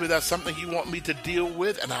 Maybe that's something you want me to deal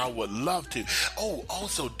with, and I would love to. Oh,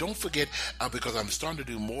 also, don't forget, because I'm starting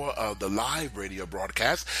to do more of the live radio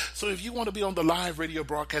broadcast. So if you want to be on the live radio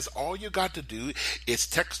broadcast, all you got to do is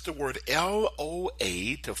text the word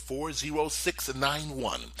LOA to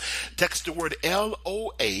 40691. Text the word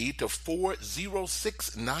LOA to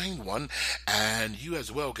 40691, and you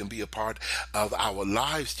as well can be a part of our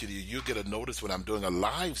live studio. You'll get a notice when I'm doing a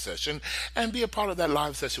live session and be a part of that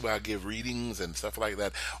live session where I give readings and stuff like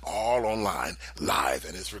that, all online, live,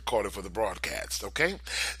 and it's recorded for the broadcast, okay?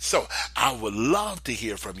 So I would love to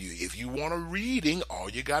hear from you. If you want a reading, all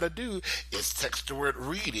you got to do is text the word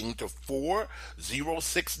reading to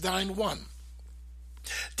 40691.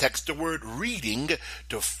 Text the word reading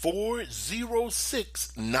to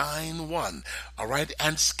 40691. All right,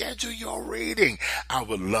 and schedule your reading. I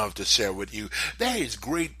would love to share with you. There is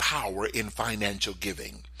great power in financial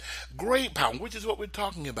giving. Great power, which is what we're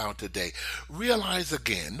talking about today. Realize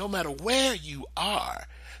again, no matter where you are,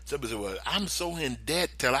 somebody said, well, I'm so in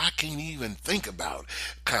debt till I can't even think about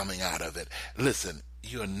coming out of it. Listen,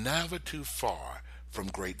 you're never too far from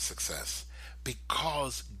great success,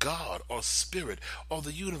 because God or Spirit or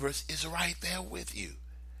the universe is right there with you.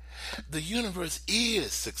 The universe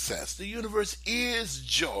is success. The universe is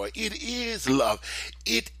joy. It is love.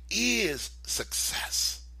 It is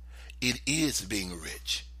success. It is being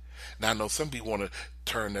rich. Now, I know some people want to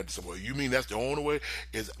turn that to say, well, you mean that's the only way?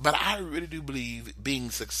 But I really do believe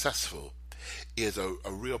being successful is a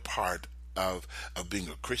real part of being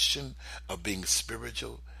a Christian, of being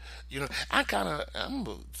spiritual. You know, I'm going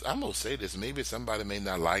to say this, maybe somebody may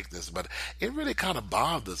not like this, but it really kind of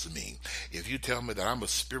bothers me if you tell me that I'm a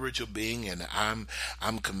spiritual being and I'm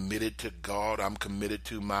committed to God, I'm committed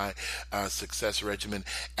to my success regimen,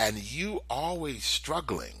 and you always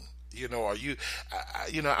struggling. You know, are you,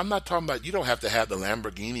 I'm not talking about, you don't have to have the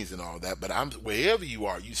Lamborghinis and all that, but wherever you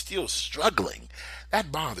are, you still struggling. That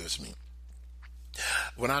bothers me.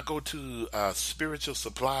 When I go to spiritual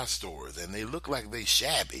supply stores and they look like they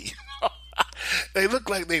shabby, They look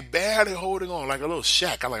like they barely holding on, like a little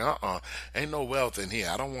shack. I'm like, ain't no wealth in here.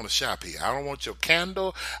 I don't want to shop here. I don't want your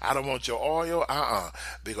candle. I don't want your oil.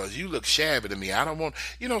 Because you look shabby to me. I don't want,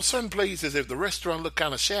 certain places, if the restaurant look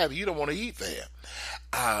kind of shabby, you don't want to eat there.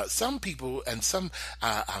 Some people, and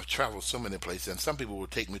I've traveled so many places, and some people will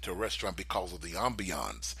take me to a restaurant because of the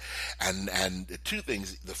ambiance. And the two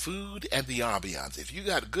things, the food and the ambiance. If you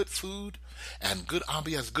got good food and good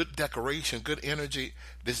ambiance, good decoration, good energy,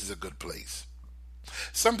 this is a good place.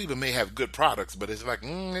 Some people may have good products, but it's like,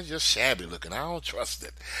 it's just shabby looking. I don't trust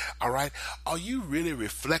it. All right. Are you really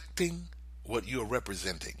reflecting what you're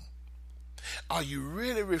representing? Are you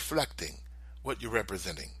really reflecting what you're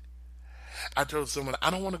representing? I told someone, I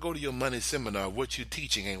don't want to go to your money seminar. What you're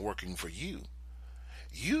teaching ain't working for you.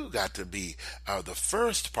 You got to be the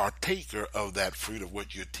first partaker of that fruit of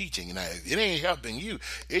what you're teaching. Now, if it ain't helping you,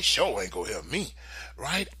 it sure ain't going to help me,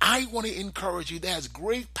 right? I want to encourage you. There's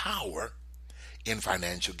great power in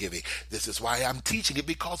financial giving. This is why I'm teaching it,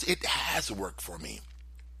 because it has worked for me.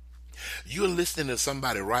 You're listening to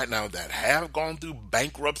somebody right now that have gone through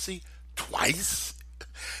bankruptcy twice.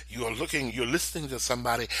 You're listening to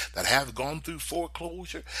somebody that has gone through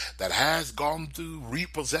foreclosure, that has gone through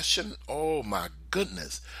repossession. Oh my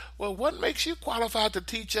goodness. Well, what makes you qualified to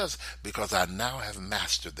teach us? Because I now have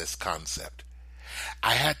mastered this concept.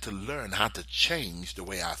 I had to learn how to change the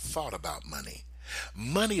way I thought about money.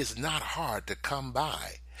 Money is not hard to come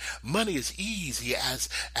by. Money is easy as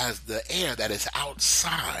the air that is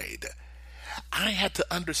outside. I had to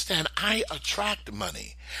understand I attract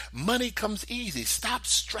money. Money comes easy. Stop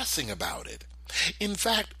stressing about it. In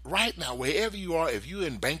fact, right now, wherever you are, if you're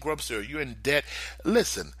in bankruptcy or you're in debt,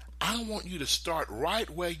 listen, I want you to start right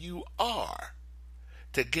where you are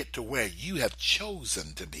to get to where you have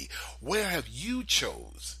chosen to be. Where have you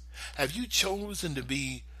chose? Have you chosen to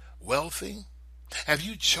be wealthy? Have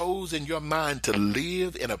you chosen in your mind to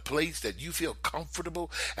live in a place that you feel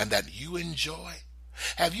comfortable and that you enjoy?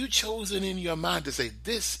 Have you chosen in your mind to say,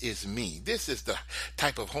 this is me. This is the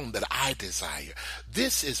type of home that I desire.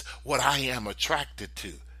 This is what I am attracted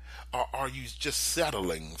to. Or are you just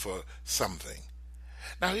settling for something?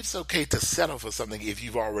 Now, it's okay to settle for something if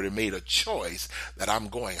you've already made a choice that I'm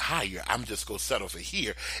going higher. I'm just going to settle for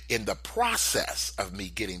here in the process of me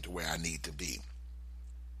getting to where I need to be.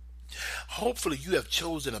 Hopefully, you have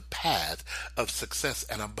chosen a path of success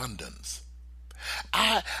and abundance.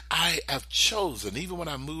 I have chosen, even when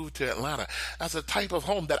I moved to Atlanta, as a type of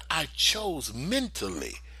home that I chose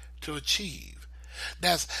mentally to achieve.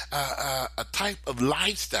 That's a type of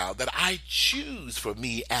lifestyle that I choose for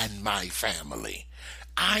me and my family.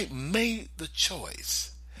 I made the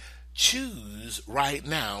choice. Choose right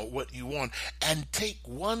now what you want and take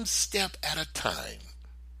one step at a time.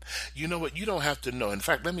 You know what? You don't have to know. In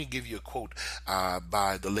fact, let me give you a quote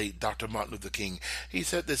by the late Dr. Martin Luther King. He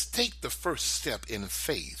said this: take the first step in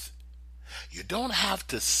faith. You don't have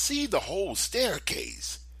to see the whole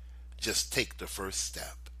staircase. Just take the first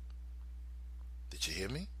step. Did you hear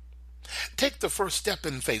me? Take the first step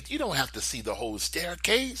in faith. You don't have to see the whole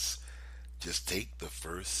staircase. Just take the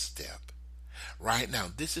first step. Right now,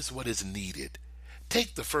 this is what is needed.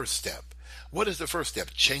 Take the first step. What is the first step?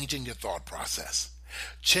 Changing your thought process.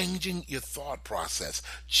 Changing your thought process,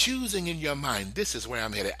 choosing in your mind, this is where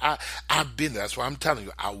I'm headed. I've been there. That's why I'm telling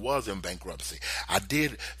you, I was in bankruptcy. I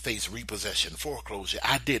did face repossession, foreclosure.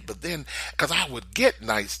 I did, but then, because I would get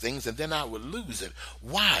nice things and then I would lose it.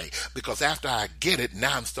 Why? Because after I get it,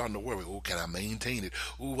 now I'm starting to worry. Oh, can I maintain it?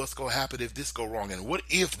 Oh, what's going to happen if this go wrong? And what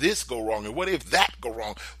if this go wrong? And what if that go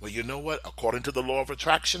wrong? Well, you know what? According to the law of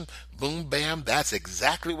attraction, boom, bam, that's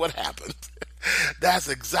exactly what happened. That's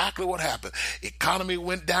exactly what happened. Economy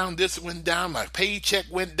went down, this went down, my paycheck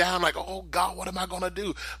went down, like, oh God, what am I going to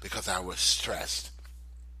do? Because I was stressed.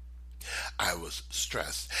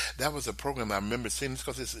 That was a program I remember seeing,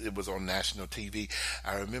 because it was on national TV.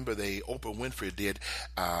 I remember Oprah Winfrey did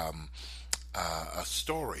a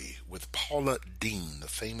story with Paula Deen, the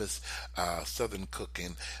famous Southern cook,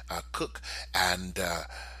 and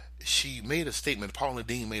she made a statement. Paula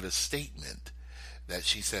Deen made a statement that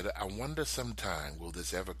she said, I wonder sometime, will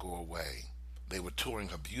this ever go away? They were touring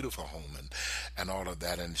her beautiful home and all of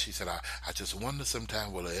that, and she said, I just wonder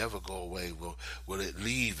sometime, will it ever go away? Will it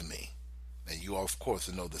leave me? And you, of course,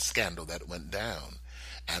 know the scandal that went down.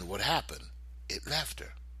 And what happened? It left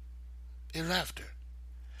her.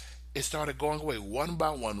 It started going away one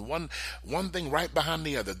by one thing right behind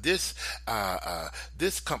the other. This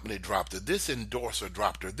company dropped her. This endorser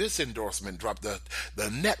dropped her. This endorsement dropped her. The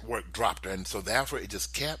network dropped her. And so therefore it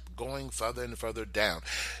just kept going further and further down.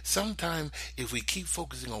 Sometimes if we keep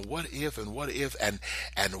focusing on what if and what if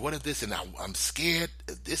this, and I'm scared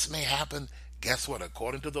this may happen, guess what?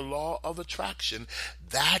 According to the law of attraction,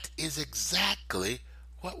 that is exactly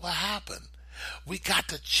what will happen. We got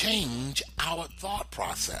to change our thought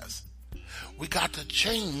process. We got to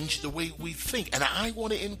change the way we think. And I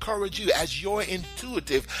want to encourage you, as your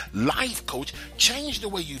intuitive life coach, change the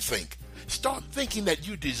way you think. Start thinking that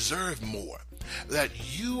you deserve more, that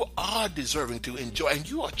you are deserving to enjoy, and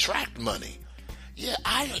you attract money. Yeah,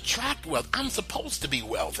 I attract wealth. I'm supposed to be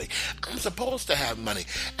wealthy. I'm supposed to have money.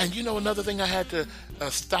 And you know another thing I had to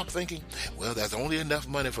stop thinking? Well, there's only enough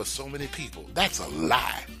money for so many people. That's a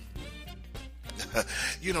lie.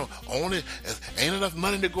 Only ain't enough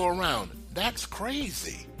money to go around. That's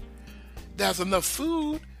crazy. There's enough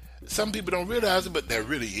food. Some people don't realize it, but there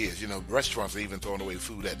really is. Restaurants are even throwing away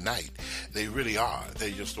food at night. They really are.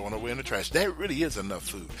 They're just throwing away in the trash. There really is enough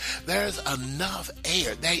food. There's enough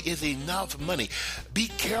air. There is enough money. Be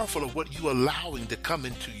careful of what you're allowing to come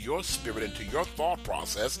into your spirit, into your thought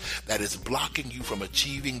process that is blocking you from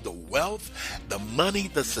achieving the wealth, the money,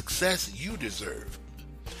 the success you deserve.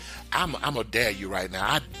 I'm going to dare you right now.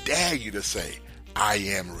 I dare you to say, I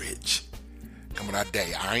am rich. Come on, I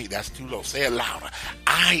dare you. That's too low. Say it louder.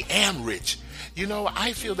 I am rich.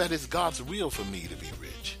 I feel that it's God's will for me to be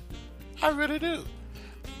rich. I really do.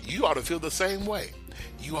 You ought to feel the same way.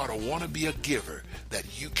 You ought to want to be a giver,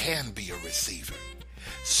 that you can be a receiver.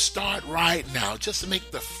 Start right now. Just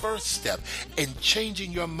make the first step in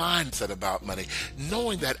changing your mindset about money,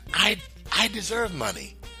 knowing that I deserve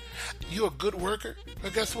money. You're a good worker,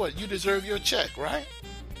 but guess what? You deserve your check, right?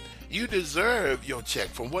 You deserve your check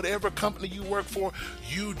from whatever company you work for.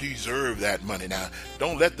 You deserve that money. Now,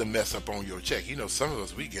 don't let them mess up on your check. Some of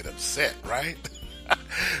us, we get upset, right?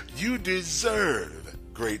 You deserve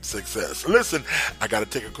great success. Listen, I got to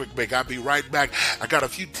take a quick break. I'll be right back. I got a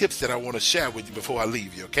few tips that I want to share with you before I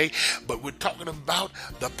leave you, okay? But we're talking about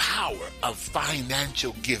the power of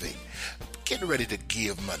financial giving. Get ready to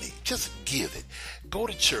give money. Just give it. Go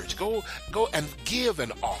to church. Go and give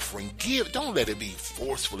an offering. Give. Don't let it be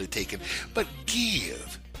forcefully taken, but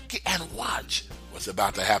give. And watch what's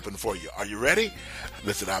about to happen for you. Are you ready?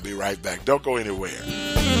 Listen, I'll be right back. Don't go anywhere.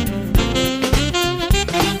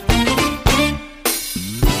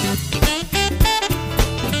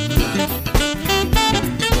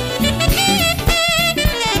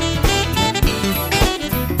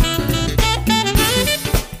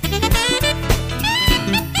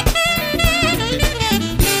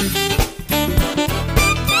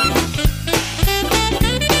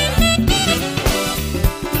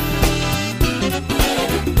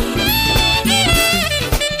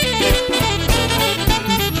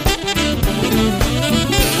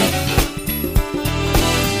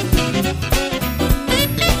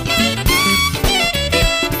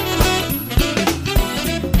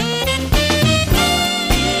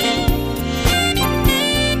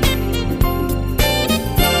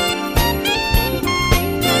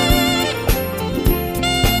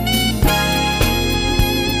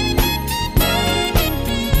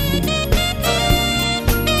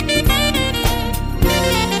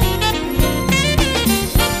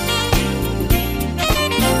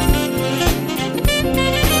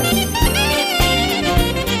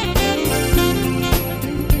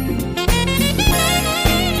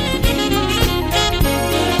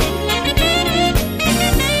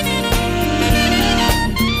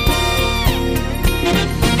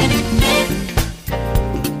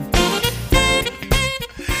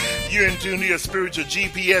 Your spiritual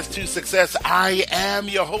GPS to success. I am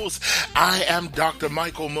your host. I am Dr.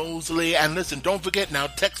 Michael Mosley. And listen, don't forget now,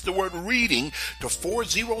 text the word reading to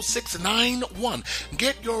 40691.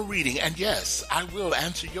 Get your reading. And yes, I will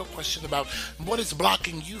answer your question about what is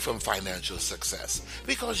blocking you from financial success.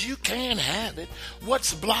 Because you can have it.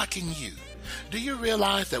 What's blocking you? Do you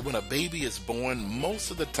realize that when a baby is born,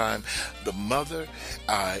 most of the time the mother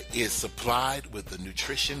is supplied with the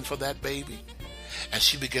nutrition for that baby? As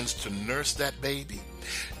she begins to nurse that baby.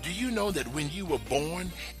 Do you know that when you were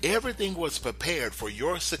born, everything was prepared for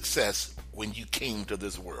your success when you came to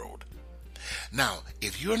this world? Now,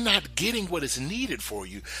 if you're not getting what is needed for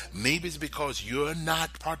you, maybe it's because you're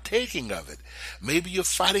not partaking of it. Maybe you're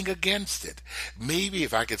fighting against it. Maybe,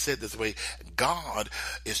 if I could say it this way, God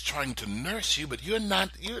is trying to nurse you, but you're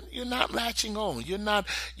not latching on.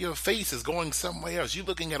 Your face is going somewhere else. You're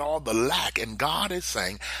looking at all the lack, and God is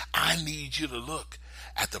saying, I need you to look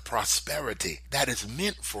at the prosperity that is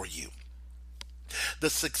meant for you. The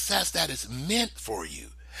success that is meant for you.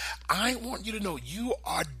 I want you to know you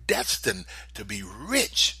are destined to be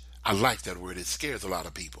rich. I like that word. It scares a lot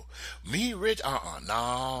of people. Me rich?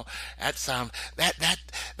 No. That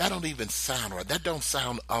don't even sound right. That don't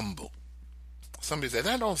sound humble. Somebody said,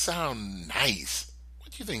 that don't sound nice.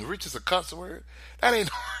 What You think rich is a cuss word? That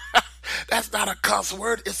ain't. That's not a cuss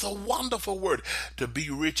word. It's a wonderful word. To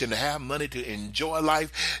be rich and have money, to enjoy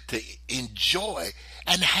life, to enjoy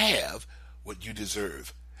and have what you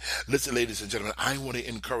deserve. Listen, ladies and gentlemen, I want to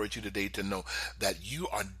encourage you today to know that you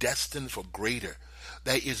are destined for greater.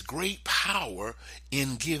 There is great power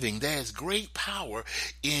in giving. There is great power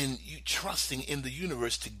in you trusting in the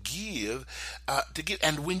universe to give.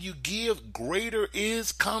 And when you give, greater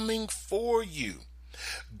is coming for you.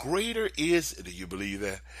 Greater is, do you believe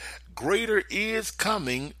that? Greater is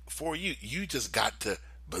coming for you. You just got to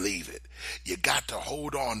believe it. You got to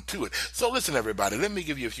hold on to it. So listen, everybody, let me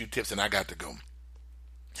give you a few tips and I got to go.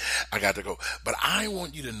 But I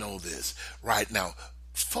want you to know this right now.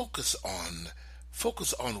 Focus on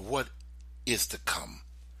what is to come.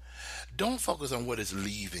 Don't focus on what is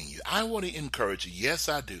leaving you. I want to encourage you. Yes,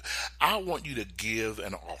 I do. I want you to give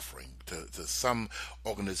an offering to some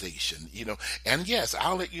organization, and yes,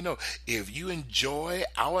 I'll let you know if you enjoy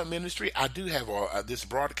our ministry. I do have this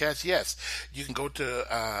broadcast. Yes, you can go to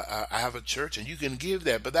I have a church and you can give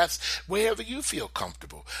there, but that's wherever you feel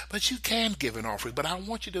comfortable. But you can give an offering. But I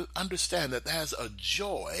want you to understand that there's a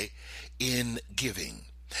joy in giving.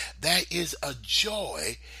 There is a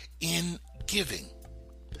joy in giving.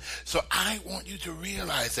 So I want you to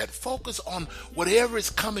realize that focus on whatever is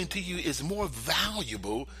coming to you is more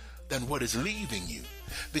valuable than what is leaving you.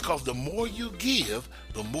 Because the more you give,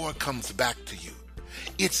 the more comes back to you.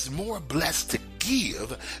 It's more blessed to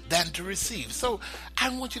give than to receive. So I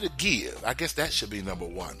want you to give. I guess that should be number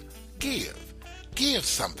one. Give. Give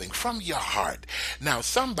something from your heart. Now,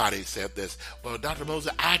 somebody said this, well, Dr.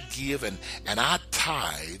 Moses, I give and I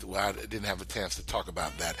tithe. Well, I didn't have a chance to talk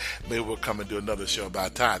about that. Maybe we'll come and do another show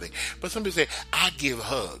about tithing. But somebody said, I give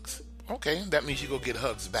hugs. Okay, that means you go get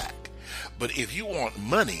hugs back. But if you want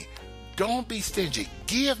money, don't be stingy.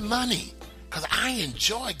 Give money, because I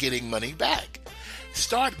enjoy getting money back.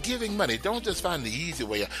 Start giving money. Don't just find the easy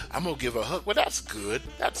way. I'm going to give a hug. Well, that's good.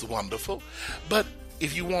 That's wonderful. But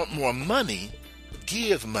if you want more money,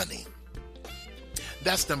 give money.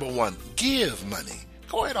 That's number one. Give money.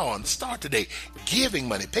 Go ahead on. Start today giving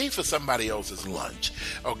money. Pay for somebody else's lunch.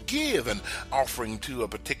 Or give an offering to a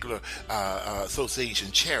particular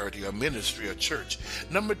association, charity, or ministry, or church.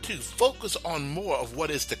 Number two, focus on more of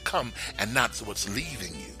what is to come and not what's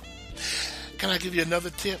leaving you. Can I give you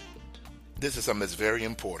another tip? This is something that's very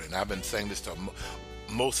important. I've been saying this to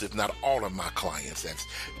most, if not all, of my clients that's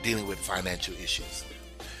dealing with financial issues.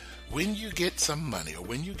 When you get some money or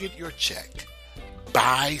when you get your check,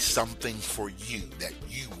 buy something for you that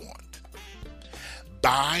you want.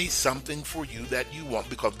 Buy something for you that you want,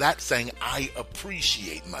 because that's saying, I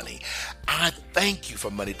appreciate money. I thank you for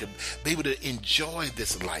money to be able to enjoy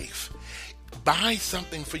this life. Buy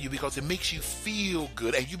something for you because it makes you feel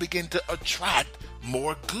good and you begin to attract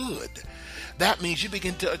more good. That means you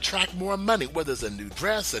begin to attract more money, whether it's a new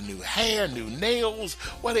dress, a new hair, new nails,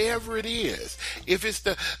 whatever it is. If it's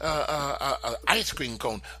the ice cream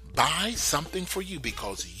cone, buy something for you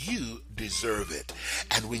because you deserve it.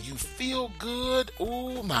 And when you feel good,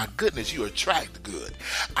 oh my goodness, you attract good.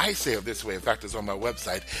 I say it this way, in fact, it's on my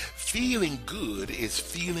website, feeling good is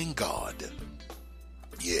feeling God.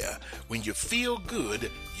 Yeah, when you feel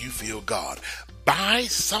good, you feel God. Buy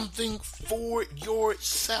something for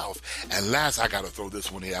yourself. And last, I got to throw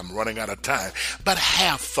this one in. I'm running out of time. But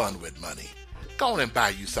have fun with money. Go on and buy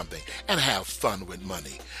you something and have fun with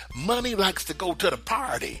money. Money likes to go to the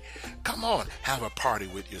party. Come on, have a party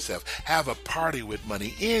with yourself. Have a party with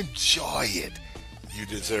money. Enjoy it. You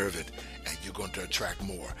deserve it. And you're going to attract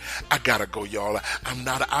more. I gotta go, y'all. I'm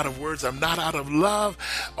not out of words. I'm not out of love.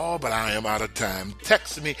 Oh, but I am out of time.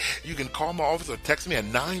 Text me. You can call my office or text me at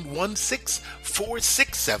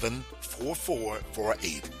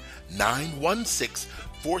 916-467-4448.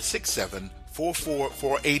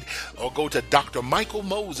 916-467-4448. Or go to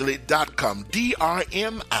drmichaelmosley.com.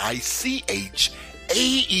 DrMichaelMosley.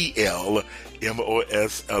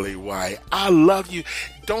 I love you.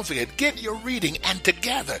 Don't forget, get your reading, and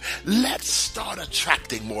together, let's start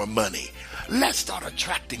attracting more money. Let's start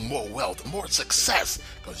attracting more wealth, more success,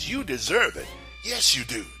 because you deserve it. Yes, you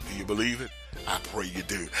do. Do you believe it? I pray you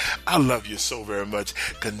do. I love you so very much.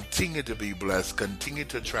 Continue to be blessed. Continue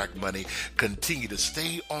to attract money. Continue to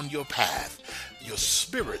stay on your path, your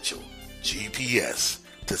spiritual GPS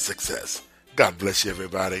to success. God bless you,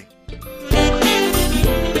 everybody.